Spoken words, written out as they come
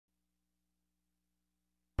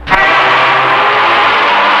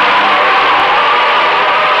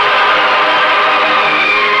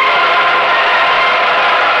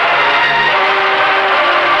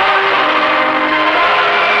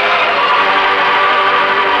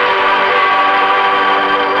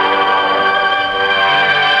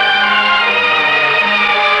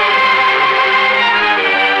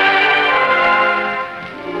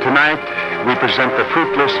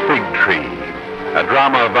Fruitless Fig Tree, a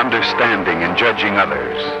drama of understanding and judging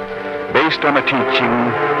others, based on a teaching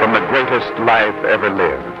from the greatest life ever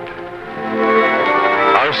lived.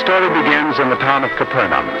 Our story begins in the town of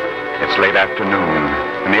Capernaum. It's late afternoon,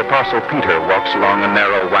 and the Apostle Peter walks along a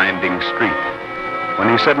narrow, winding street, when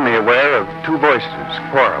he's suddenly aware of two voices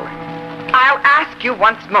quarreling. I'll ask you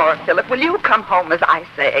once more, Philip, will you come home as I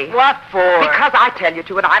say? What for? Because I tell you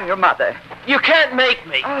to, and I'm your mother. You can't make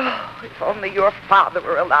me. Oh, if only your father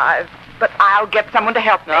were alive. But I'll get someone to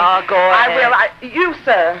help me. Oh, go ahead. I will. You,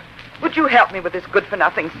 sir, would you help me with this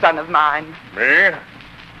good-for-nothing son of mine? Me?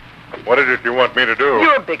 What is it you want me to do?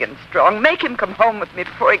 You're big and strong. Make him come home with me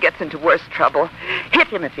before he gets into worse trouble. Hit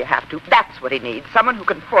him if you have to. That's what he needs. Someone who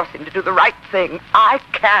can force him to do the right thing. I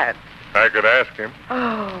can't. I could ask him.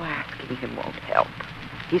 Oh, asking him won't help.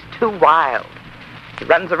 He's too wild. He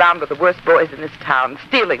runs around with the worst boys in this town,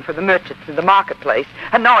 stealing from the merchants in the marketplace,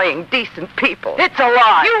 annoying decent people. It's a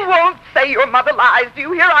lie. You won't say your mother lies, do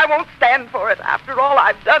you hear? I won't stand for it after all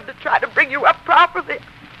I've done to try to bring you up properly.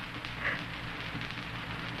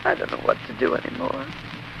 I don't know what to do anymore.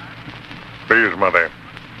 Please, Mother.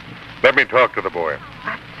 Let me talk to the boy.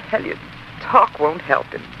 I tell you, talk won't help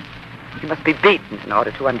him. You must be beaten in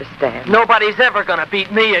order to understand. Nobody's ever going to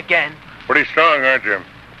beat me again. Pretty strong, aren't you?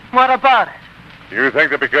 What about it? You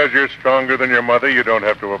think that because you're stronger than your mother, you don't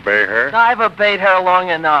have to obey her? I've obeyed her long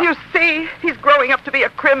enough. You see, he's growing up to be a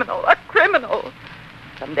criminal. A criminal.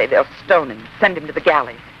 Someday they'll stone him, send him to the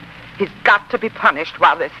galleys. He's got to be punished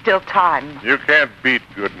while there's still time. You can't beat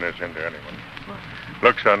goodness into anyone.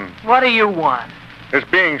 Look, son. What do you want? It's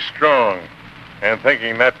being strong and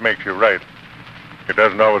thinking that makes you right. It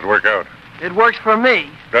doesn't always work out. It works for me.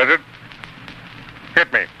 Does it?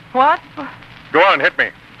 Hit me. What? Go on, hit me.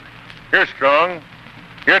 You're strong.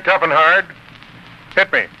 You're tough and hard.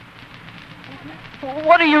 Hit me.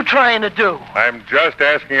 What are you trying to do? I'm just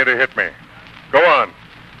asking you to hit me. Go on.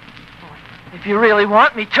 If you really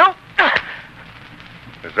want me to.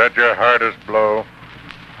 Is that your hardest blow?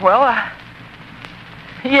 Well,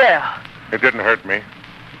 yeah. It didn't hurt me.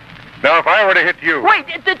 Now, if I were to hit you... Wait,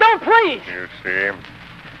 don't please. You see,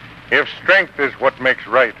 if strength is what makes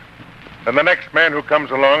right, then the next man who comes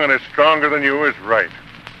along and is stronger than you is right.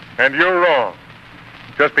 And you're wrong,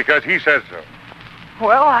 just because he says so.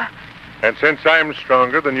 Well, And since I'm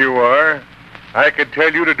stronger than you are, I could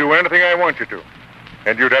tell you to do anything I want you to,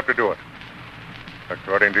 and you'd have to do it,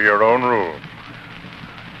 according to your own rules.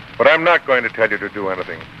 But I'm not going to tell you to do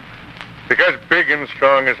anything, because big and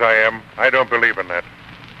strong as I am, I don't believe in that.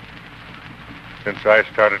 Since I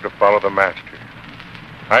started to follow the master,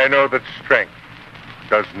 I know that strength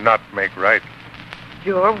does not make right.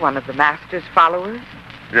 You're one of the master's followers?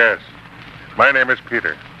 Yes. My name is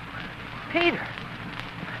Peter. Peter.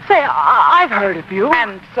 Say, I've heard of you.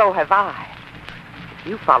 And so have I. If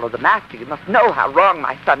you follow the master, you must know how wrong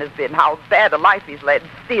my son has been, how bad a life he's led,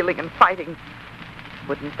 stealing and fighting.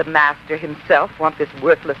 Wouldn't the master himself want this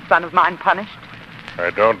worthless son of mine punished? I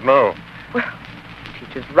don't know. Well, he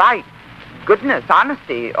teaches right, goodness,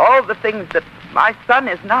 honesty, all the things that my son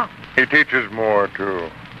is not. He teaches more, too.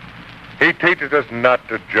 He teaches us not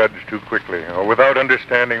to judge too quickly or without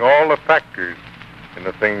understanding all the factors in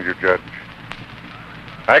the things you judge.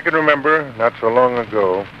 I can remember, not so long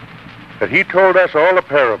ago, that he told us all a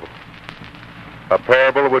parable. A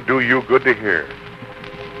parable would do you good to hear,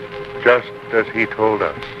 just as he told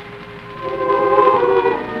us.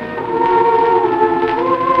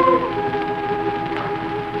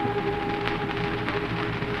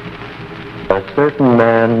 A certain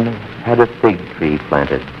man had a fig tree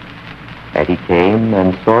planted, and he came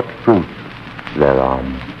and sought fruit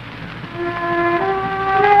thereon.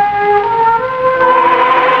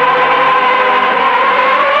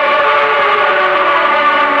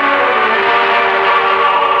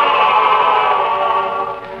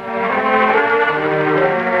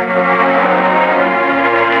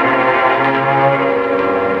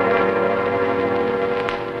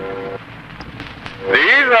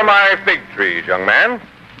 These are my fig trees, young man,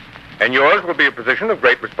 and yours will be a position of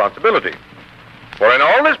great responsibility. For in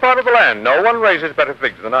all this part of the land, no one raises better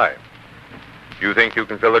figs than I. Do you think you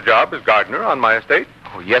can fill a job as gardener on my estate?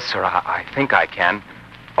 Oh, yes, sir. I think I can.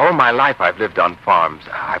 All my life I've lived on farms.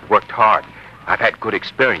 I've worked hard. I've had good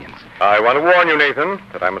experience. I want to warn you, Nathan,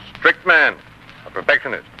 that I'm a strict man, a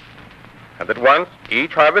perfectionist, and that once,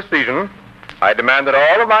 each harvest season, I demand that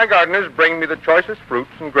all of my gardeners bring me the choicest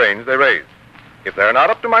fruits and grains they raise. If they're not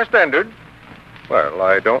up to my standard, well,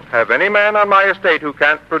 I don't have any man on my estate who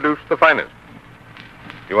can't produce the finest.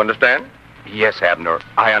 You understand? Yes, Abner,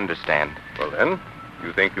 I understand. Well, then,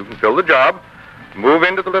 you think you can fill the job, move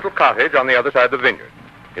into the little cottage on the other side of the vineyard.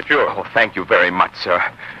 It's yours. Oh, thank you very much, sir.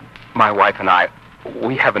 My wife and I,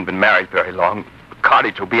 we haven't been married very long. The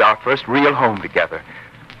cottage will be our first real home together.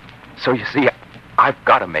 So you see, I've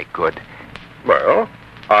got to make good. Well,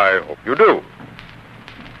 I hope you do.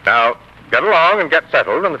 Now, get along and get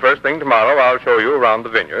settled, and the first thing tomorrow I'll show you around the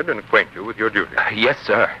vineyard and acquaint you with your duties. Yes,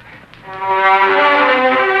 sir.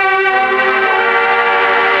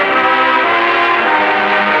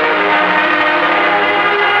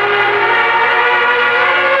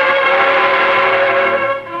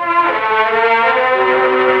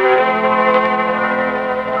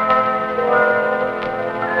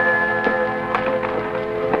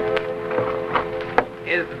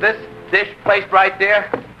 Is this dish placed right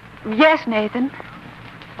there? Yes, Nathan.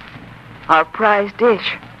 Our prized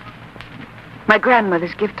dish. My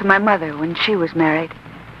grandmother's gift to my mother when she was married.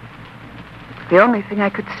 The only thing I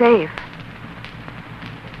could save.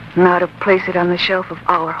 Now to place it on the shelf of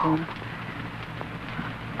our home.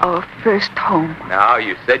 Our first home. No,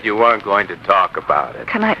 you said you weren't going to talk about it.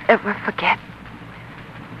 Can I ever forget?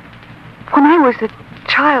 When I was a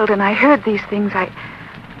child and I heard these things,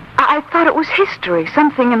 I thought it was history,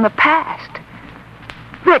 something in the past.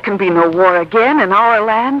 There can be no war again in our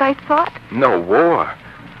land, I thought. No war.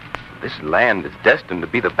 This land is destined to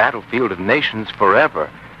be the battlefield of nations forever.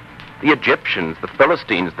 The Egyptians, the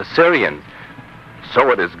Philistines, the Syrians. So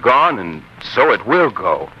it is gone, and so it will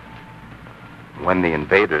go. When the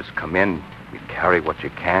invaders come in, you carry what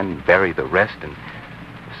you can, bury the rest, and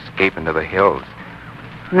escape into the hills.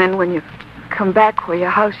 And then when you come back where your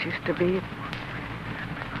house used to be,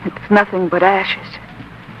 it's nothing but ashes.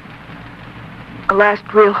 The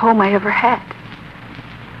last real home I ever had.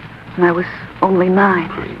 And I was only 9.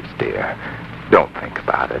 Please, dear, don't think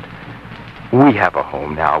about it. We have a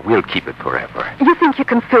home now. We'll keep it forever. You think you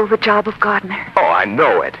can fill the job of gardener? Oh, I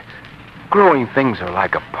know it. Growing things are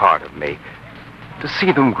like a part of me. To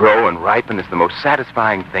see them grow and ripen is the most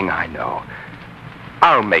satisfying thing I know.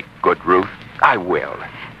 I'll make good, Ruth. I will.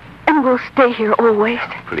 And we'll stay here always?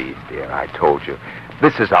 Please, dear, I told you.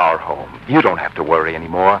 This is our home. You don't have to worry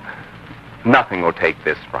anymore. Nothing will take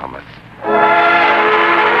this from us.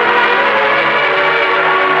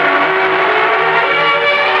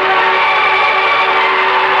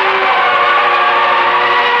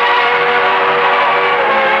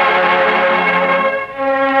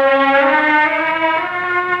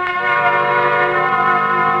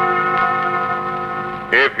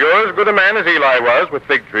 If you're as good a man as Eli was with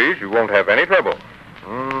fig trees, you won't have any trouble.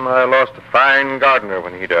 I lost a fine gardener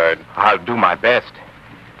when he died. I'll do my best.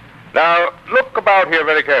 Now, look about here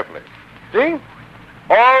very carefully. See?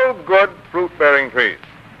 All good fruit-bearing trees.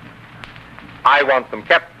 I want them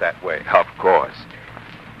kept that way. Of course.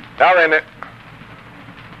 Now then,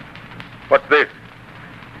 what's this?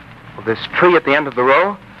 Well, this tree at the end of the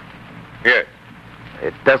row? Yes.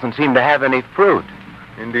 It doesn't seem to have any fruit.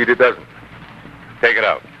 Indeed it doesn't. Take it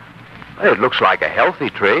out. It looks like a healthy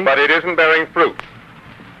tree. But it isn't bearing fruit.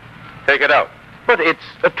 Take it out. But it's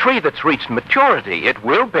a tree that's reached maturity. It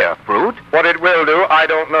will bear fruit. What it will do, I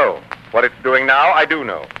don't know. What it's doing now, I do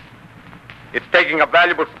know. It's taking up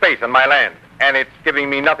valuable space on my land, and it's giving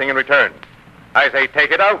me nothing in return. I say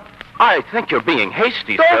take it out. I think you're being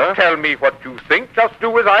hasty, sir. Don't tell me what you think. Just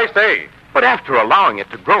do as I say. But after allowing it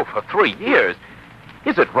to grow for 3 years,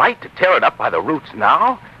 is it right to tear it up by the roots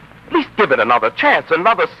now? At least give it another chance,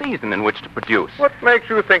 another season in which to produce. What makes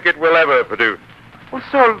you think it will ever produce? Well,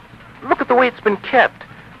 sir, look at the way it's been kept.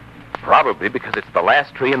 Probably because it's the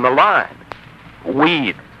last tree in the line.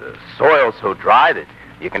 Weeds, the soil so dry that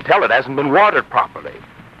you can tell it hasn't been watered properly.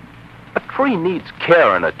 A tree needs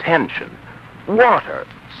care and attention. Water,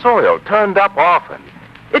 soil turned up often.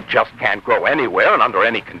 It just can't grow anywhere and under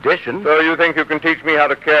any conditions. So you think you can teach me how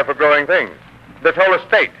to care for growing things? This whole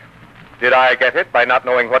estate. Did I get it by not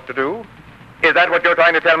knowing what to do? Is that what you're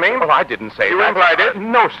trying to tell me? Well, I didn't say You that. implied it?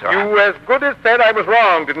 No, sir. You as good as said I was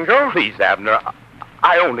wrong, didn't you? Please, Abner,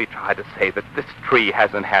 I only tried to say that this tree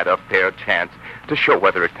hasn't had a fair chance to show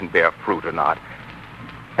whether it can bear fruit or not.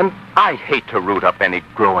 And I hate to root up any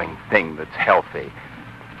growing thing that's healthy.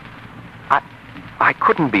 I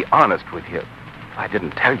couldn't be honest with you if I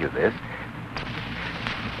didn't tell you this.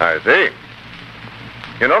 I see.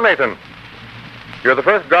 You know, Nathan, you're the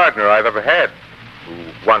first gardener I've ever had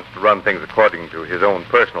who wants to run things according to his own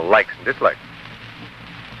personal likes and dislikes.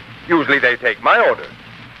 Usually they take my orders.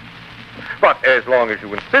 But as long as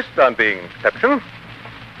you insist on being an exception,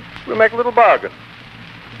 we'll make a little bargain.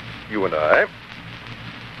 You and I.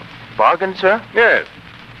 Bargain, sir? Yes.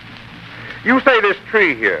 You say this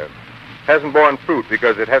tree here hasn't borne fruit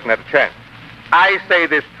because it hasn't had a chance. I say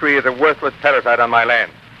this tree is a worthless parasite on my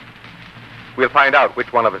land. we'll find out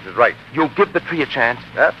which one of us is right. You'll give the tree a chance?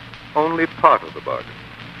 That's only part of the bargain.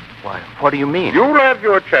 Why, what do you mean? You'll have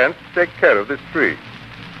your chance to take care of this tree.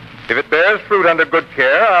 If it bears fruit under good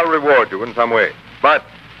care, I'll reward you in some way. But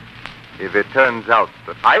if it turns out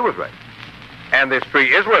that I was right, and this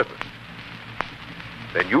tree is worthless,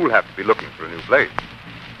 then you'll have to be looking for a new place.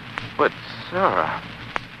 But, sir...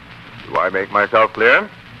 Do I make myself clear?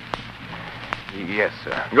 Yes,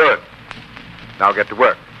 sir. Good. Now get to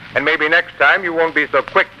work. And maybe next time you won't be so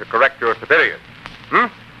quick to correct your superiors. Hmm?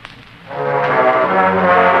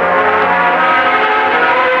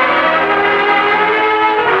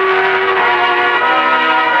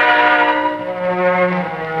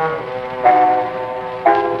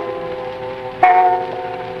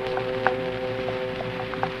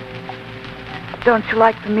 Don't you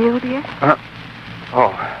like the meal, dear?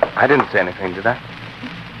 Oh, I didn't say anything, did I?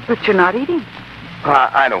 But you're not eating.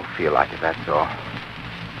 I don't feel like it, that's all.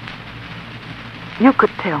 You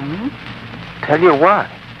could tell me. Tell you what?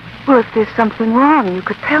 Well, if there's something wrong, you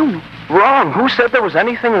could tell me. Wrong? Who said there was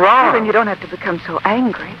anything wrong? Well, then you don't have to become so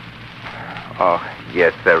angry. Oh,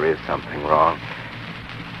 yes, there is something wrong.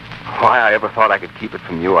 Why I ever thought I could keep it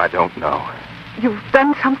from you, I don't know. You've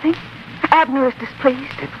done something? Abner is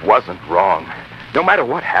displeased? It wasn't wrong. No matter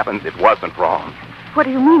what happens, it wasn't wrong. What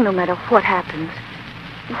do you mean, no matter what happens?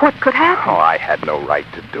 What could happen? Oh, I had no right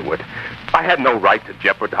to do it. I had no right to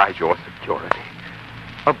jeopardize your security.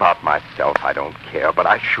 About myself, I don't care, but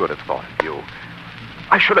I should have thought of you.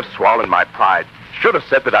 I should have swallowed my pride. Should have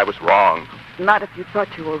said that I was wrong. Not if you thought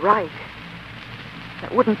you were right.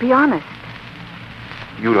 That wouldn't be honest.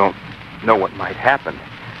 You don't know what might happen.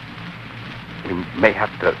 We may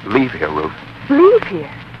have to leave here, Ruth. Leave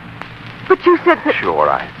here? But you said that... Sure,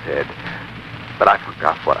 I said. But I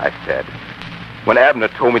forgot what I said. When Abner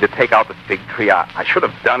told me to take out the fig tree, I should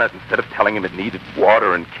have done it instead of telling him it needed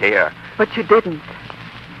water and care. But you didn't.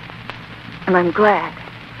 And I'm glad.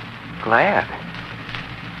 Glad?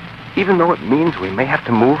 Even though it means we may have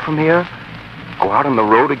to move from here, go out on the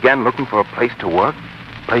road again looking for a place to work,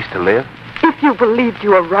 a place to live? If you believed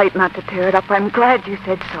you were right not to tear it up, I'm glad you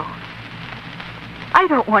said so. I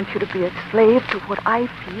don't want you to be a slave to what I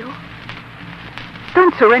feel.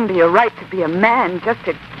 Don't surrender your right to be a man just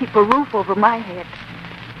to keep a roof over my head.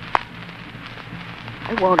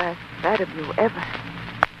 I won't ask that of you ever.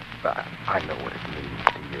 I know what it means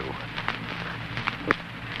to you.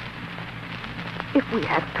 If we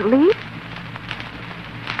have to leave,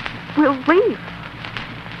 we'll leave.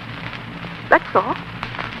 That's all.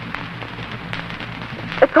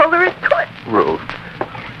 That's all there is to it. Ruth.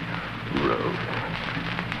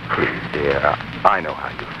 Please, dear, I know how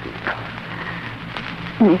you feel.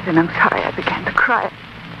 Nathan, I'm sorry I began to cry.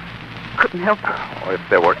 Couldn't help it. Oh, if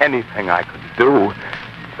there were anything I could do,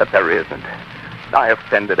 but there isn't. I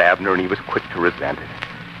offended Abner, and he was quick to resent it.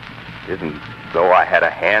 It isn't though I had a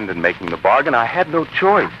hand in making the bargain. I had no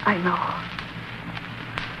choice. I know.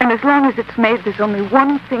 And as long as it's made, there's only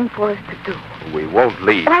one thing for us to do. We won't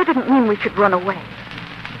leave. But I didn't mean we should run away.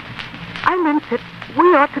 I meant that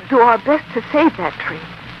we ought to do our best to save that tree.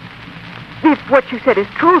 If what you said is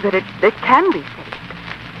true, that it can be saved.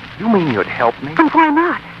 You mean you'd help me? And why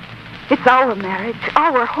not? It's our marriage,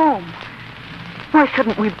 our home. Why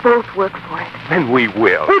shouldn't we both work for it? Then we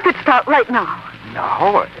will. We could start right now.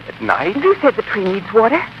 No, at night? You said the tree needs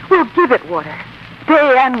water. We'll give it water,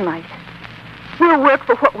 day and night. We'll work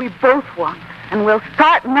for what we both want, and we'll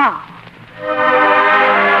start now.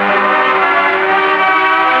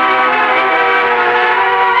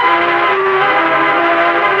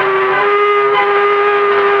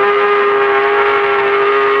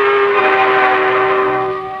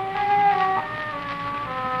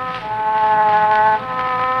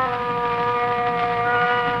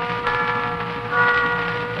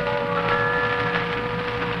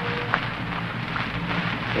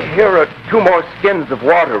 Here are 2 more skins of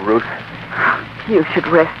water, Ruth. You should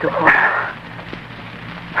rest a while.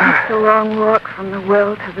 It's a long walk from the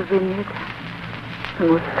well to the vineyard.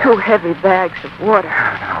 And with 2 heavy bags of water.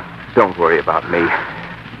 Now, don't worry about me.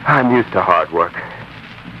 I'm used to hard work.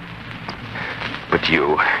 But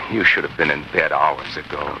you should have been in bed hours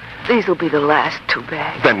ago. These will be the last 2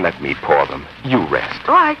 bags. Then let me pour them. You rest.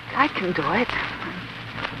 Oh, I can do it.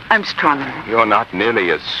 I'm strong enough. You're not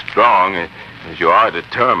nearly as strong as you are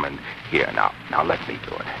determined. Here, now let me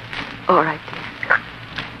do it. All right, dear.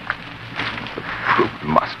 The fruit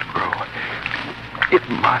must grow. It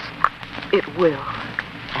must. It will.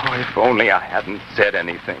 Oh, if only I hadn't said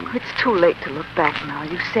anything. It's too late to look back now.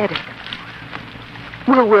 You said it.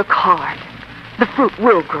 We'll work hard. The fruit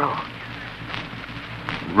will grow.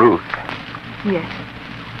 Ruth. Yes.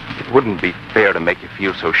 It wouldn't be fair to make you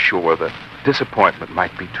feel so sure that disappointment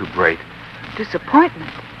might be too great.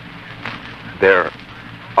 Disappointment? There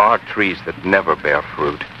are trees that never bear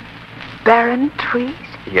fruit. Barren trees?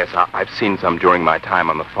 Yes, I've seen some during my time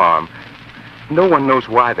on the farm. No one knows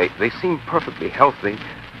why. They seem perfectly healthy,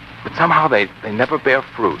 but somehow they never bear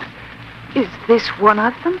fruit. Is this one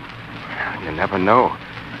of them? You never know.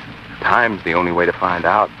 Time's the only way to find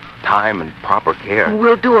out. Time and proper care.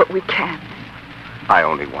 We'll do what we can. I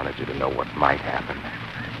only wanted you to know what might happen.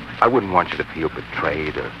 I wouldn't want you to feel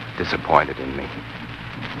betrayed or disappointed in me.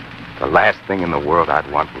 The last thing in the world I'd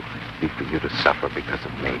want would be for you to suffer because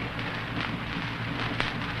of me.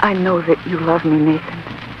 I know that you love me, Nathan.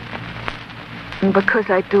 And because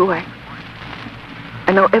I do, I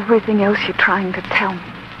know everything else you're trying to tell me.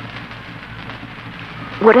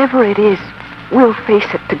 Whatever it is, we'll face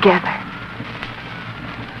it together.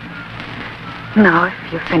 Now,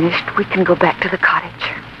 if you're finished, we can go back to the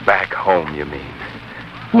cottage. Back home, you mean?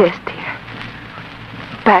 Yes, dear.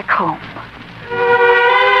 Back home.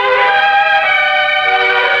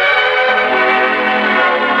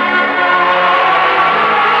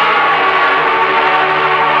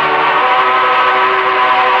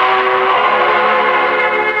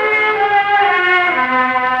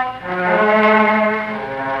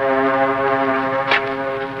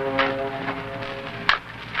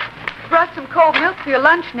 For your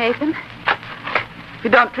lunch, Nathan. If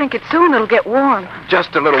you don't drink it soon, it'll get warm.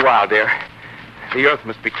 Just a little while, dear. The earth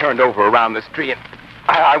must be turned over around this tree, and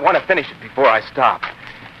I want to finish it before I stop.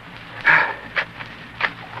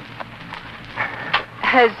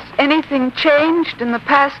 Has anything changed in the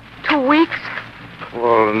past 2 weeks?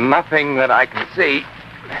 Well, nothing that I can see.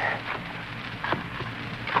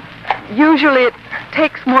 Usually it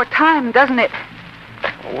takes more time, doesn't it?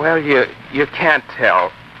 Well, you can't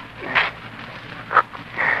tell.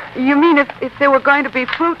 You mean if there were going to be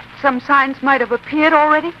fruit, some signs might have appeared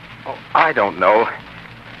already? Oh, I don't know.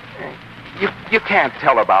 You can't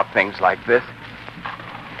tell about things like this.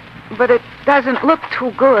 But it doesn't look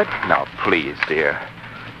too good. Now, please, dear.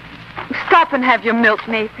 Stop and have your milk,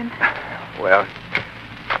 Nathan. Well,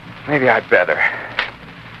 maybe I'd better.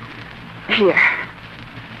 Here.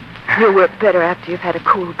 You'll work better after you've had a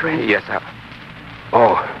cool drink. Yes,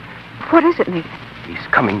 Oh. What is it, Nathan? He's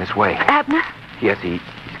coming this way. Abner? Yes, he's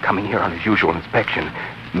coming here on his usual inspection.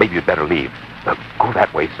 Maybe you'd better leave. Go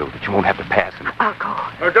that way so that you won't have to pass him. I'll go.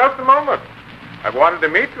 Oh, just a moment. I wanted to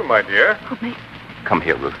meet you, my dear. Oh, me? Come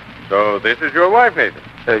here, Ruth. So this is your wife, Nathan?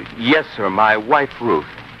 Yes, sir. My wife, Ruth.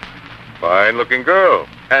 Fine-looking girl.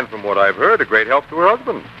 And from what I've heard, a great help to her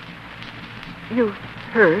husband. You've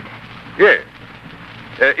heard? Yes.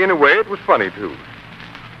 In a way, it was funny, too.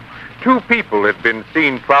 2 people had been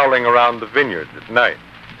seen prowling around the vineyards at night.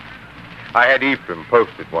 I had Ephraim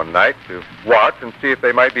posted one night to watch and see if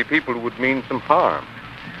they might be people who would mean some harm.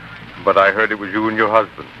 But I heard it was you and your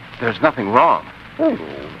husband. There's nothing wrong. Oh,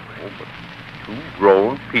 but 2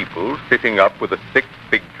 grown people sitting up with a sick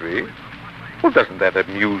fig tree. Well, doesn't that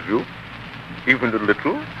amuse you? Even a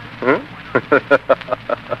little? Huh?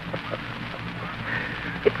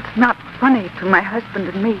 It's not funny to my husband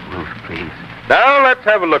and me. Ruth, please. Now let's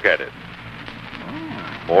have a look at it.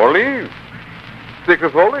 More leaves.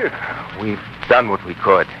 Thicker foliage. We've done what we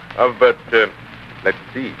could. But let's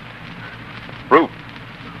see. Fruit.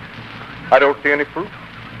 I don't see any fruit.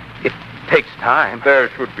 It takes time. There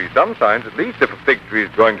should be some signs, at least, if a fig tree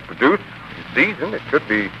is going to produce in season. It should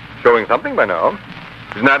be showing something by now.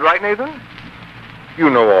 Isn't that right, Nathan?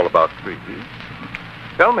 You know all about trees.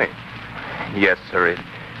 Tell me. Yes, sir. It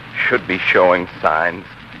should be showing signs,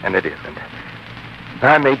 and it isn't.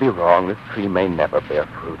 I may be wrong. This tree may never bear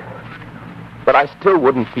fruit. But I still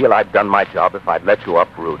wouldn't feel I'd done my job if I'd let you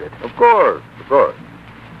uproot it. Of course, of course.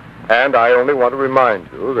 And I only want to remind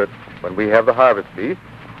you that when we have the harvest feast,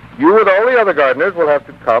 you and all the other gardeners will have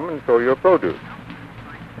to come and show your produce.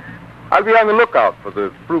 I'll be on the lookout for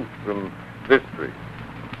the fruit from this tree.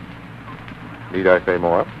 Need I say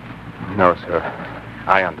more? No, sir.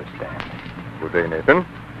 I understand. Good day, Nathan.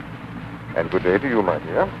 And good day to you, my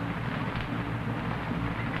dear.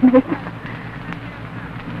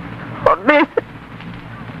 Oh, Nathan.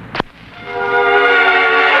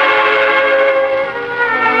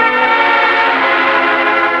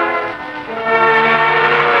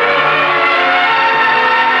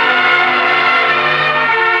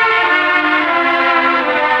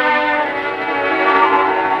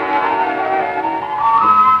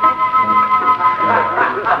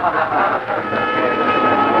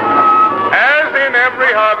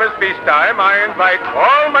 Feast time, I invite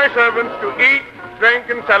all my servants to eat, drink,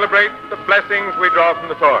 and celebrate the blessings we draw from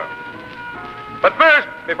the soil. But first,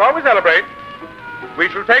 before we celebrate, we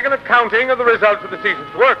shall take an accounting of the results of the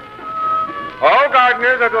season's work. All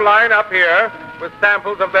gardeners are to line up here with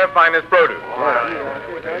samples of their finest produce.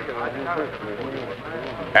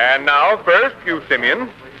 And now, first, you, Simeon,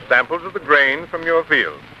 samples of the grain from your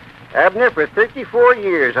field. Abner, for 34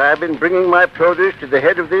 years I've been bringing my produce to the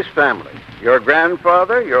head of this family. Your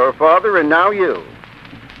grandfather, your father, and now you.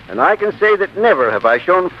 And I can say that never have I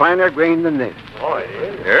shown finer grain than this.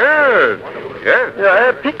 Yes.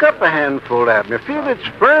 Pick up a handful, Abner. Feel its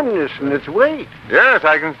firmness and its weight. Yes,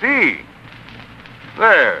 I can see.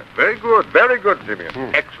 There. Very good,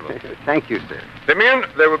 Simeon. Excellent. Thank you, sir. Simeon,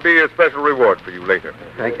 there will be a special reward for you later.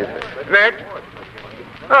 Thank you, sir. Next.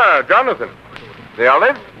 Jonathan. The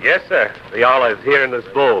olives? Yes, sir. The olives here in this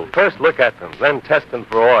bowl. First look at them, then test them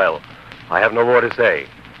for oil. I have no more to say.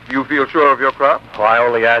 You feel sure of your crop? Oh, I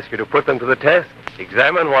only ask you to put them to the test.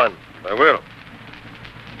 Examine one. I will.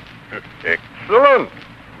 Excellent.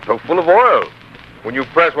 So full of oil. When you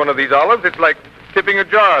press one of these olives, it's like tipping a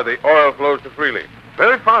jar. The oil flows freely.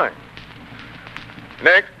 Very fine.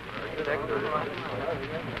 Next.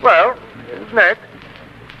 Well, who's next?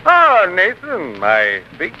 Nathan, my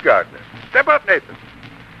big gardener. Step up, Nathan.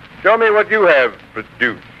 Show me what you have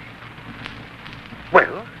produced.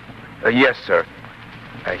 Well, yes, sir.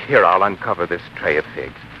 Here, I'll uncover this tray of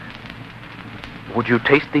figs. Would you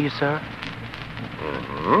taste these, sir?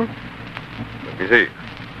 Mm-hmm. Let me see.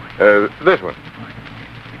 This one.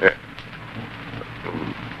 Yeah.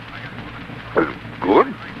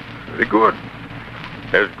 Good. Very good.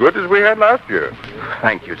 As good as we had last year.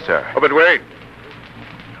 Thank you, sir. Oh, but wait.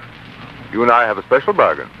 You and I have a special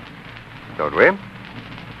bargain, don't we?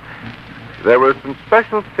 There were some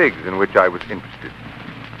special figs in which I was interested.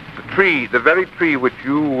 The very tree which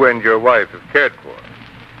you and your wife have cared for.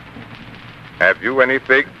 Have you any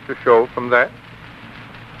figs to show from that?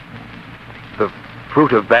 The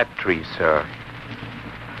fruit of that tree, sir,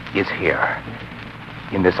 is here,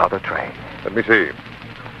 in this other tray. Let me see.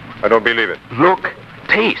 I don't believe it. Look,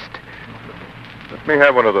 taste. Let me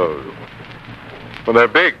have one of those. Well, they're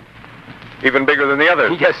big. Even bigger than the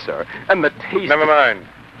others. Yes, sir. And the taste... Never mind.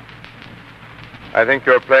 I think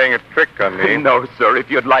you're playing a trick on me. No, sir,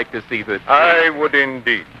 if you'd like to see the... I would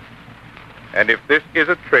indeed. And if this is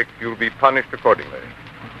a trick, you'll be punished accordingly.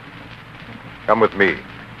 Come with me.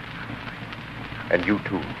 And you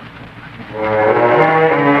too.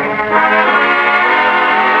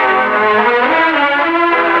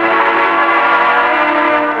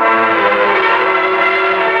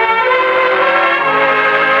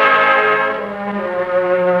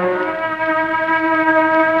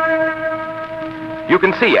 You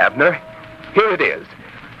can see, Abner. Here it is.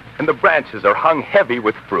 And the branches are hung heavy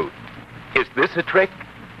with fruit. Is this a trick?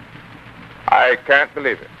 I can't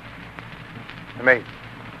believe it. Amazing.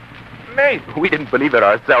 We didn't believe it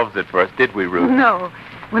ourselves at first, did we, Ruth? No.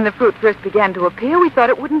 When the fruit first began to appear, we thought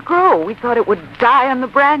it wouldn't grow. We thought it would die on the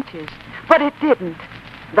branches. But it didn't.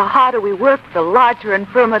 The harder we worked, the larger and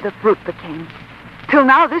firmer the fruit became. Till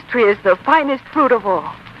now, this tree is the finest fruit of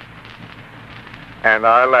all. And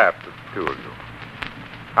I laughed at the two of you.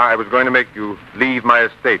 I was going to make you leave my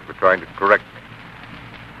estate for trying to correct me.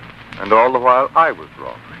 And all the while, I was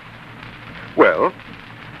wrong. Well,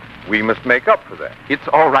 we must make up for that. It's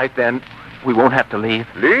all right, then. We won't have to leave.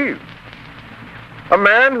 Leave? A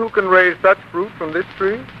man who can raise such fruit from this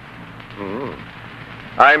tree?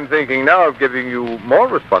 I'm thinking now of giving you more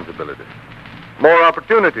responsibility, more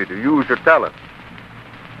opportunity to use your talent.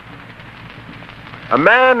 A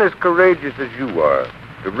man as courageous as you are,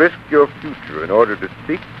 to risk your future in order to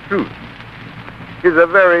seek truth, is a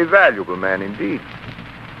very valuable man indeed.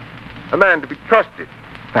 A man to be trusted.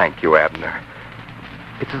 Thank you, Abner.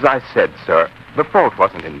 It's as I said, sir. The fault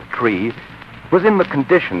wasn't in the tree. It was in the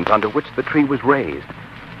conditions under which the tree was raised.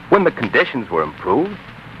 When the conditions were improved,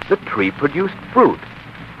 the tree produced fruit.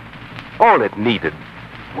 All it needed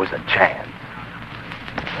was a chance.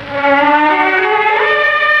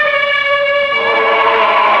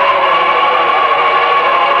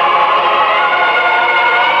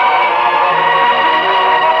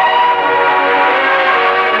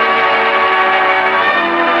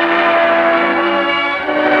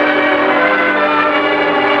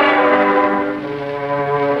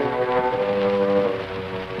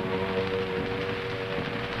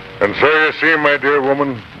 And so you see, my dear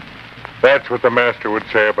woman, that's what the master would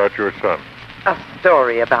say about your son. A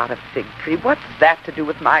story about a fig tree. What's that to do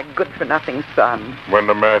with my good-for-nothing son? When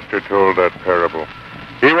the master told that parable,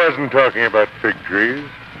 he wasn't talking about fig trees.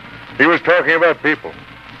 He was talking about people.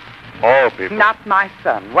 All people. Not my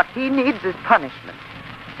son. What he needs is punishment.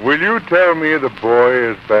 Will you tell me the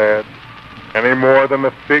boy is bad? Any more than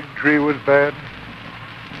the fig tree was bad?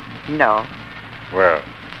 No. Well,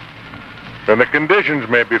 then the conditions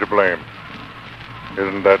may be to blame.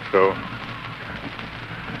 Isn't that so?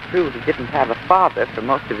 True, he didn't have a father for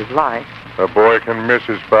most of his life. A boy can miss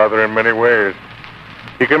his father in many ways.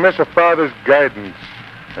 He can miss a father's guidance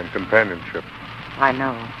and companionship. I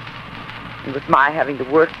know. And with my having to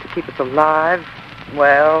work to keep us alive,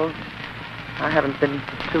 well, I haven't been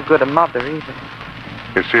too good a mother either.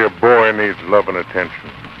 You see, a boy needs love and attention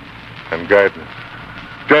and guidance.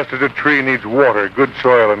 Just as a tree needs water, good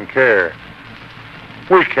soil, and care.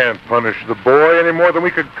 We can't punish the boy any more than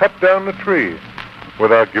we could cut down the tree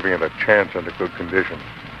without giving it a chance under good conditions.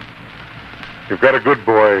 You've got a good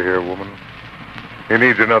boy here, woman. He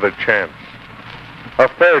needs another chance. A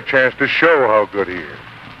fair chance to show how good he is.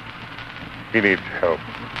 He needs help,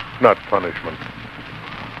 not punishment.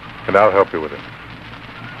 And I'll help you with it.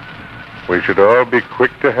 We should all be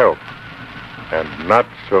quick to help and not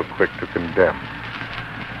so quick to condemn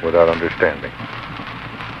without understanding.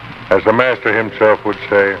 As the Master himself would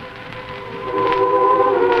say,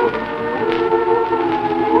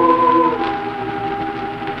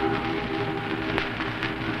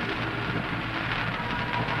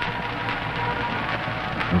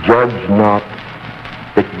 judge not,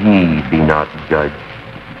 that ye be not judged.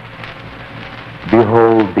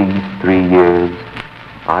 Behold, these 3 years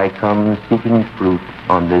I come seeking fruit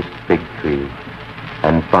on this fig tree,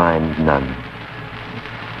 and find none.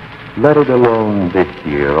 Let it alone this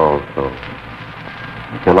year also,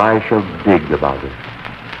 till I shall dig about it,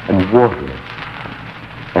 and water it,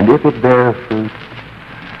 and if it bear fruit,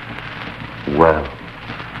 well.